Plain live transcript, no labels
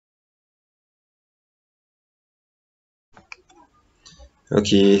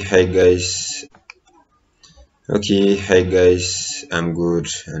Okay, hi guys, I'm good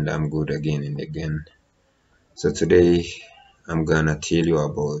and I'm good again and again. So today I'm gonna tell you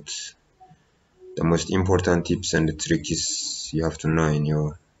about the most important tips and tricks you have to know in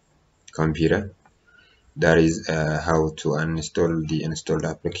your computer. That is how to uninstall the installed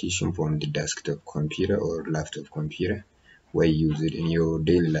application from the desktop computer or laptop computer where you use it in your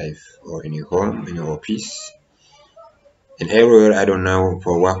daily life or in your home, in your office, and everywhere. I don't know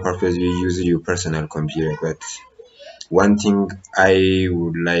for what purpose you use your personal computer, but one thing I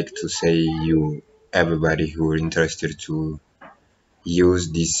would like to say you everybody who are interested to use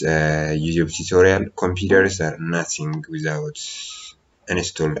this YouTube tutorial, computers are nothing without an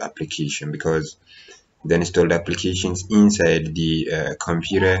installed application, because the installed applications inside the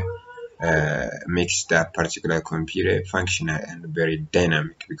computer makes that particular computer functional and very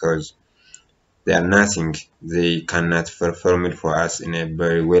dynamic, because they are nothing. They cannot perform it for us in a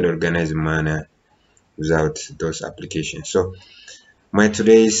very well organized manner without those applications. So my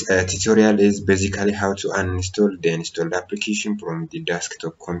today's tutorial is basically how to uninstall the installed application from the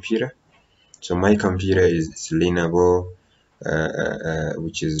desktop computer. So my computer is Lenovo,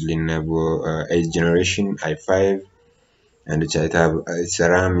 which is Lenovo 8th generation i5, and its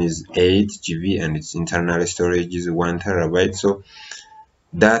RAM is 8 GB and its internal storage is 1 TB. So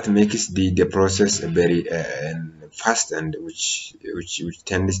that makes the process very fast, and which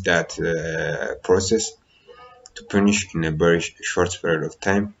tends that process to finish in a very short period of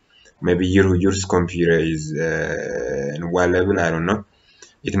time. Maybe your computer is in one level, I don't know.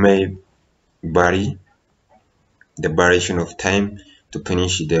 It may vary the variation of time to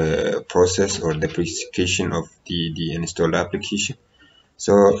finish the process or the application of the installed application.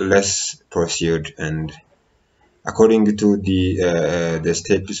 So let's proceed. And according to the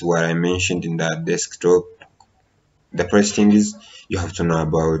steps what I mentioned in that desktop, the first thing is you have to know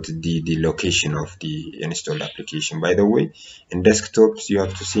about the location of the installed application. By the way, in desktops you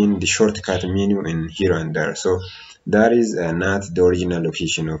have to see in the shortcut menu in here and there. So that is not the original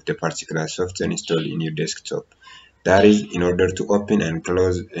location of the particular software installed in your desktop. That is in order to open and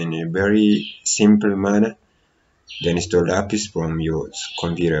close in a very simple manner the installed apps from your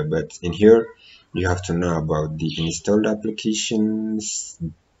computer. But in here you have to know about the installed application's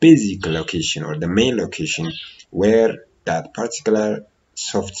basic location or the main location where that particular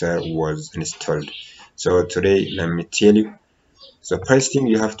software was installed. So today let me tell you. So first thing,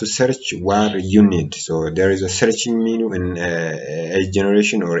 you have to search what you need. So there is a searching menu in a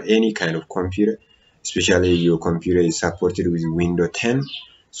generation or any kind of computer, especially your computer is supported with Windows 10.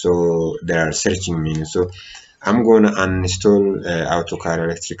 So there are searching menus. So I'm going to uninstall AutoCAD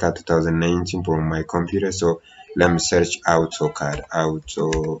Electrical 2019 from my computer. So let me search AutoCAD.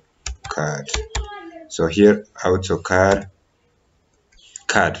 So here AutoCAD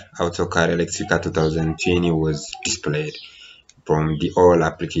Electrical 2020 was displayed from the all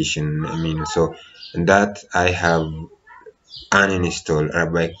application. So that I have uninstalled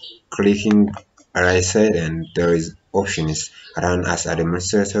by clicking right side, and there is options: run as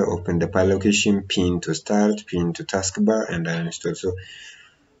administrator, open the file location, pin to start, pin to taskbar, and uninstall. So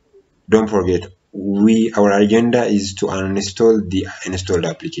don't forget, our agenda is to uninstall the installed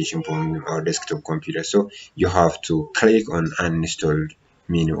application from our desktop computer. So you have to click on uninstalled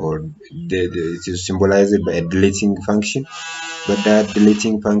menu, or it is symbolized by a deleting function, but that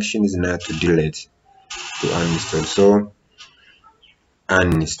deleting function is not to delete, to uninstall. So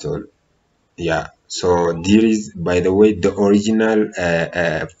uninstall, yeah. So there is, by the way, the original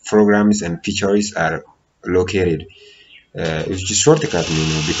programs and features are located. It's just shortcut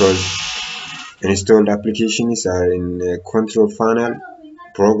menu, because installed applications are in a control panel,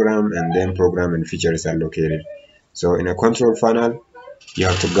 program, and then program and features are located. So in a control panel you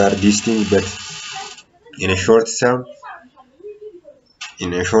have to guard this thing, but in a short term,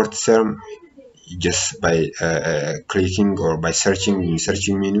 just by clicking or by searching in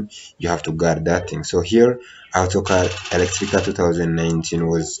searching menu, you have to guard that thing. So here AutoCAD Electrical 2019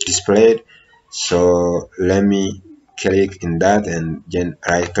 was displayed. So let me click in that and then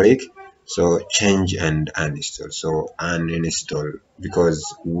right click. So change and uninstall. So uninstall, because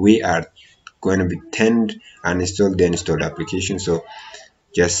we are going to be uninstall the installed application. So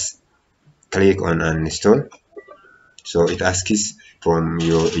just click on uninstall. So it asks from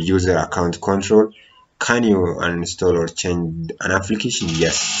your user account control, can you uninstall or change an application?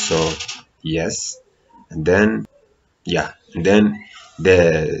 Yes. So yes, and then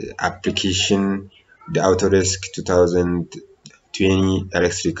the application, the Autodesk 2020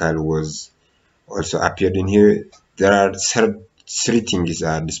 electrical was also appeared in here. There are three things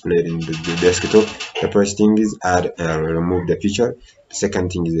are displayed in the desktop. The first thing is add remove the feature. The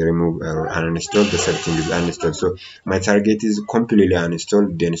second thing is remove or uninstall. The third thing is uninstall. So my target is completely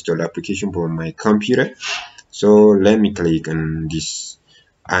uninstall the installed application from my computer. So let me click on this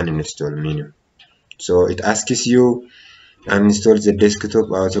uninstall menu. So it asks you uninstall the desktop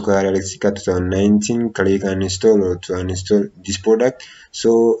AutoCAD Electrica 2019. Click uninstall or to uninstall this product.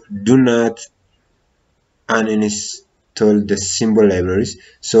 So do not uninstall the symbol libraries.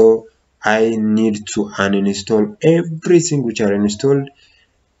 So I need to uninstall everything which are installed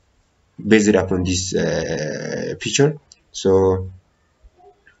based upon this feature. So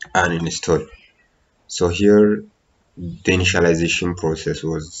uninstall. So here the initialization process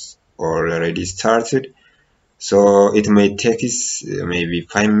was already started. So it may take us maybe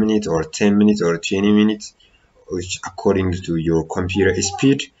 5 minutes or 10 minutes or 20 minutes, which according to your computer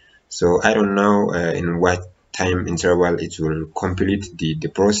speed. So I don't know in what time interval it will complete the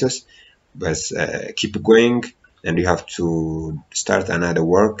process, but keep going, and you have to start another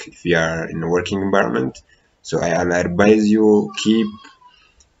work if you are in a working environment. So I'll advise you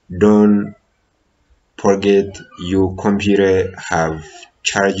don't forget your computer have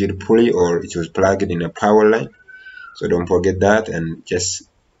charged fully or it was plugged in a power line. So don't forget that and just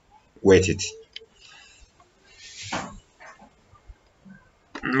wait it.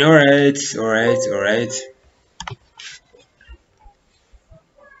 All right.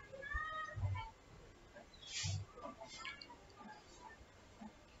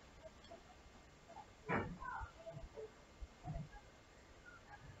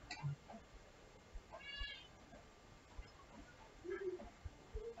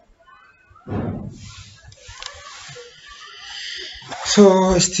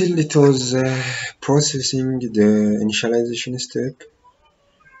 So still it was processing the initialization step,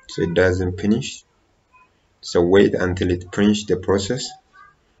 so it doesn't finish. So wait until it finishes the process.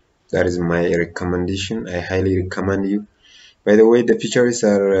 That is my recommendation. I highly recommend you. By the way, the features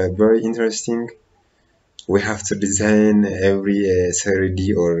are very interesting. We have to design every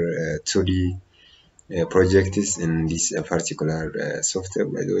 3D or 2D projects in this particular software.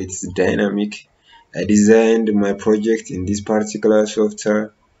 By the way, it's dynamic. I designed my project in this particular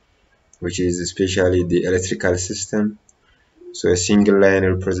software, which is especially the electrical system. So a single line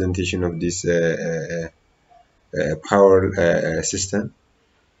representation of this power system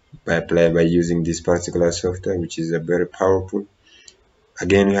by using this particular software, which is very powerful.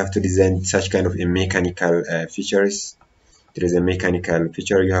 Again, we have to design such kind of a mechanical features. There is a mechanical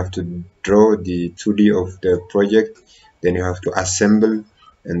feature. You have to draw the 2D of the project, then you have to assemble,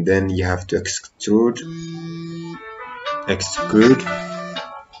 and then you have to extrude.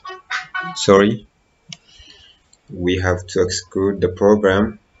 Sorry, we have to extrude the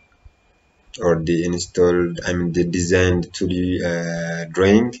program or the installed, I mean the designed 2D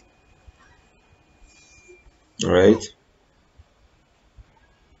drawing. All right,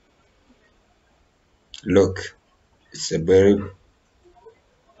 look, it's a very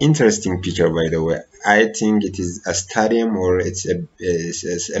interesting picture, by the way. I think it is a stadium or it's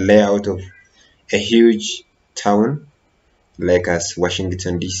a layout of a huge town like as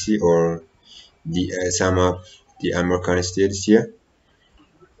Washington DC or the some of the American states here.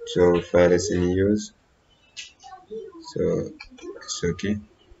 So file is in use. So it's okay.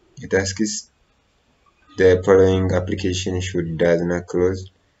 It asks the following application should does not close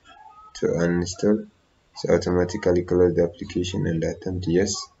to uninstall. So automatically close the application and attempt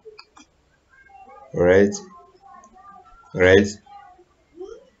yes. Alright, alright,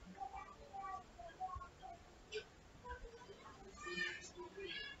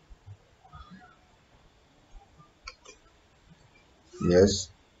 yes,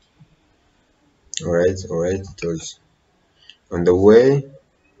 alright, it was on the way.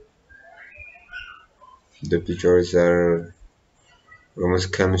 The pictures are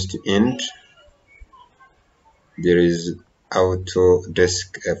almost comes to end. There is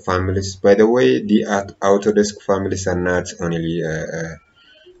Autodesk families. By the way, the Autodesk families are not only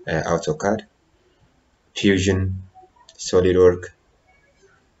AutoCAD, Fusion, SolidWorks,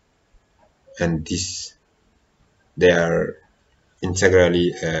 and this they are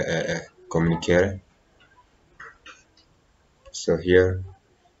integrally communicated. So here,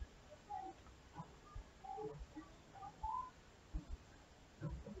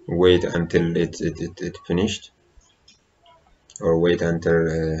 wait until it finished, or wait until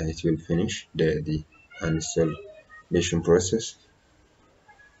it will finish the installation process.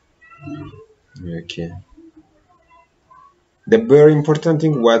 Okay. The very important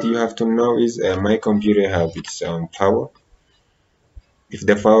thing what you have to know is my computer have its own power. If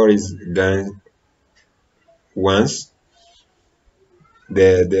the power is gone once,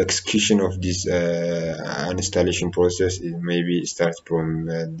 the execution of this installation process is maybe starts from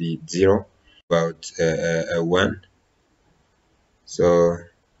the 0 about 1. So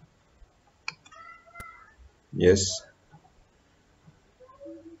yes,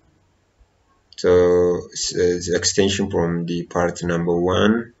 so the extension from the part number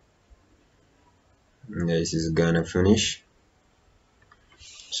 1, this is gonna finish,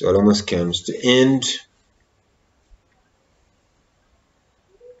 so it almost comes to end.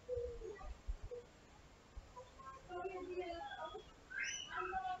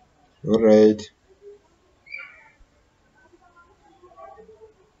 All right,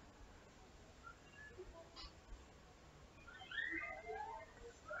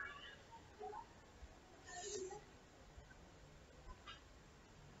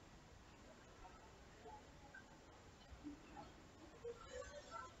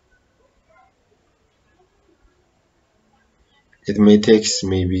 it may take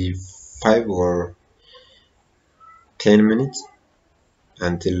maybe 5 or 10 minutes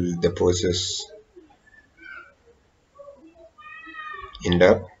until the process end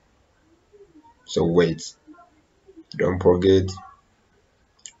up. So wait, don't forget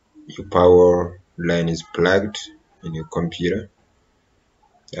your power line is plugged in your computer.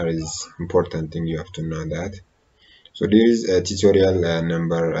 That is important thing, you have to know that. So there is a tutorial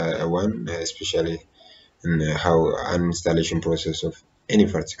number 1, especially in how uninstallation process of any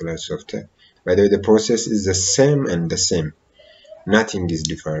particular software. By the way, the process is the same and the same. Nothing is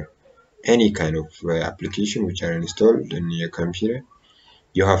different. Any kind of application which are installed in your computer,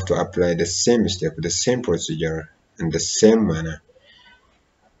 you have to apply the same step, the same procedure, in the same manner.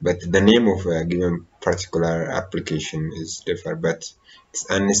 But the name of a given particular application is different, but its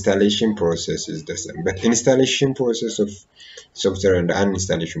installation process is the same. But installation process of software and the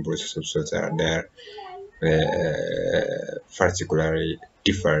uninstallation process of software, they are particularly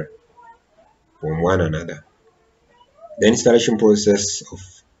differ from one another. The installation process of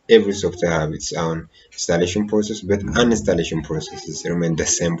every software have its own installation process, but uninstallation processes remain the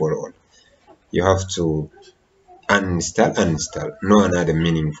same for all. You have to uninstall, no another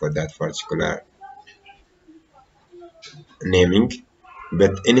meaning for that particular naming,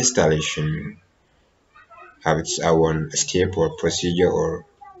 but installation have its own step or procedure or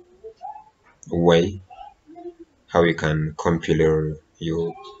way how you can compile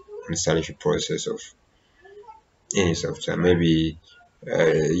your installation process of any software. Maybe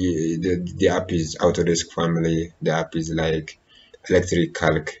the app is Autodesk family, the app is like Electric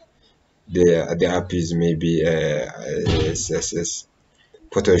Calc, the app is maybe SSS,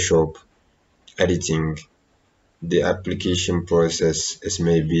 Photoshop editing, the application process is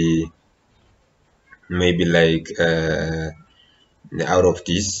maybe like out of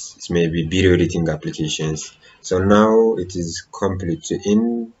this it's maybe video editing applications. So now it is complete to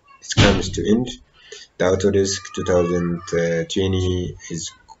end, it comes to end. The Autodesk 2020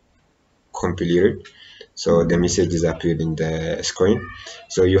 is completed, so the message is appeared in the screen.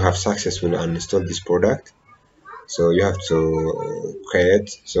 So you have successfully uninstalled this product, so you have to create.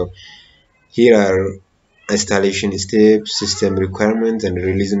 So here are installation steps, system requirements, and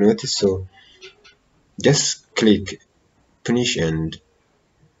release notice. So just click finish and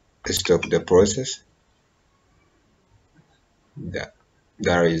stop the process. That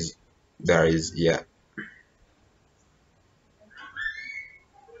there is yeah